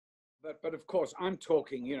But of course, I'm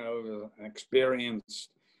talking, you know, an experienced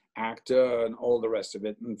actor and all the rest of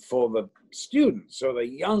it. And for the students or the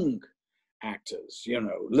young actors, you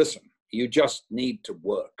know, listen, you just need to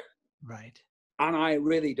work. Right. And I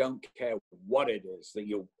really don't care what it is that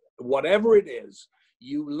whatever it is,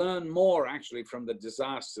 you learn more actually from the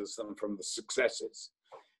disasters than from the successes.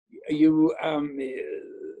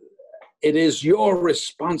 It is your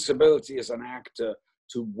responsibility as an actor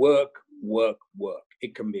to work, work, work.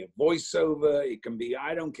 It can be a voiceover. It can be,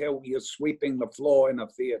 I don't care, you're sweeping the floor in a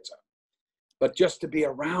theater. But just to be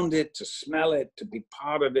around it, to smell it, to be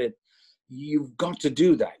part of it, you've got to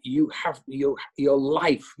do that. You have your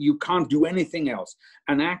life. You can't do anything else.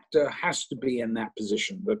 An actor has to be in that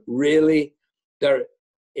position. But really,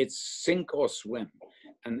 it's sink or swim.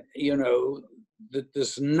 And, you know,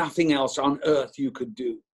 there's nothing else on earth you could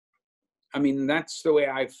do. I mean, that's the way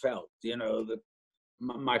I felt, you know, that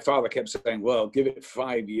my father kept saying, well, give it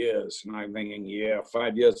 5 years. And I'm thinking, yeah,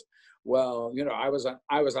 5 years. Well, you know, I was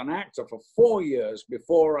an actor for 4 years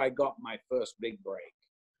before I got my first big break.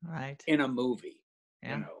 Right. In a movie,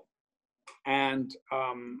 yeah. You know. And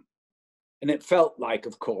it felt like,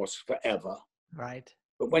 of course, forever. Right.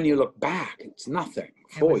 But when you look back, it's nothing.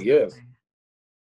 4 years. Nothing.